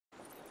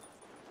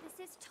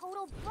is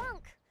total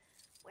bunk.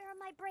 Where are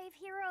my brave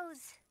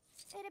heroes?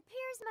 It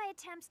appears my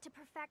attempts to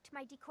perfect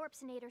my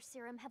decorpsinator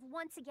serum have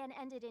once again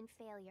ended in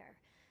failure.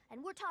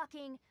 And we're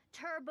talking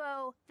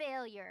turbo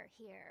failure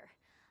here.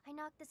 I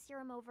knocked the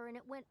serum over and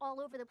it went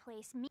all over the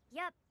place.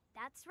 Yep,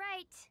 that's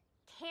right.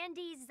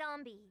 Candy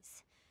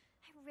zombies.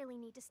 I really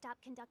need to stop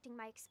conducting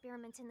my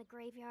experiments in the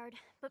graveyard.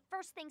 But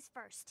first things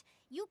first,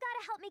 you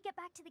gotta help me get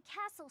back to the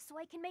castle so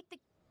I can make the...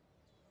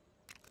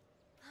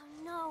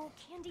 Oh no,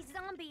 candy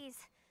zombies.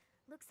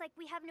 Looks like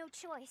we have no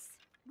choice.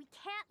 We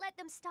can't let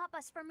them stop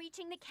us from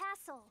reaching the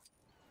castle.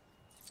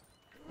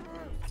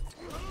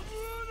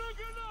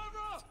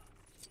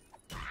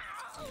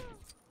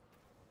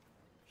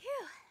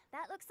 Phew,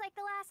 that looks like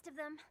the last of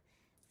them.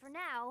 For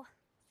now,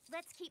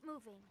 let's keep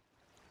moving.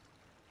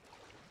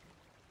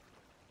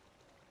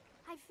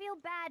 I feel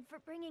bad for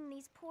bringing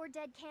these poor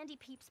dead candy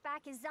peeps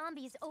back as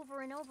zombies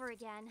over and over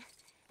again.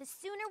 The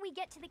sooner we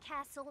get to the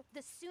castle,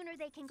 the sooner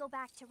they can go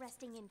back to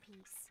resting in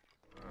peace.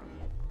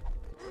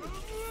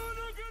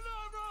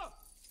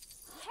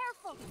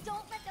 Careful!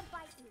 Don't let them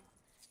bite you!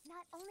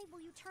 Not only will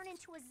you turn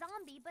into a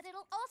zombie, but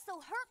it'll also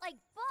hurt like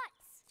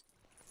butts!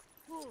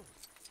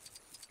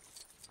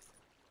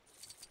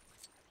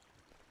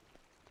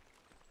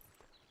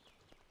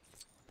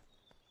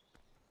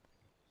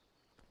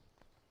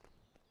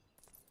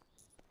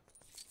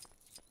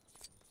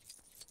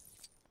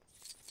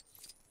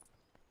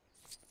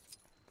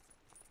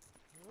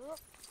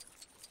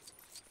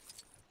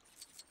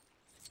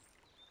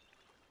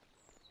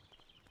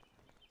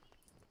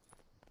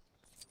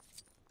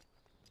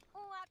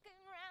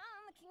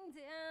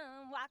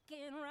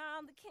 Walking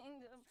around the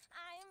kingdom.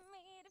 I am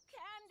made of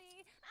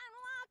candy and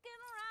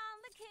walking around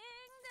the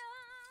kingdom.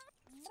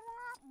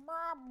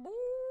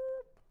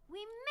 We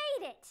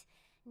made it!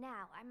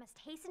 Now, I must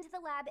hasten to the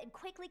lab and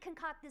quickly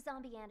concoct the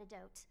zombie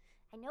antidote.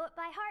 I know it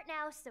by heart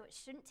now, so it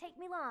shouldn't take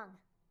me long.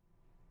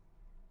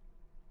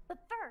 But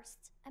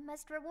first, I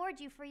must reward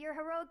you for your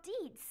heroic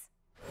deeds.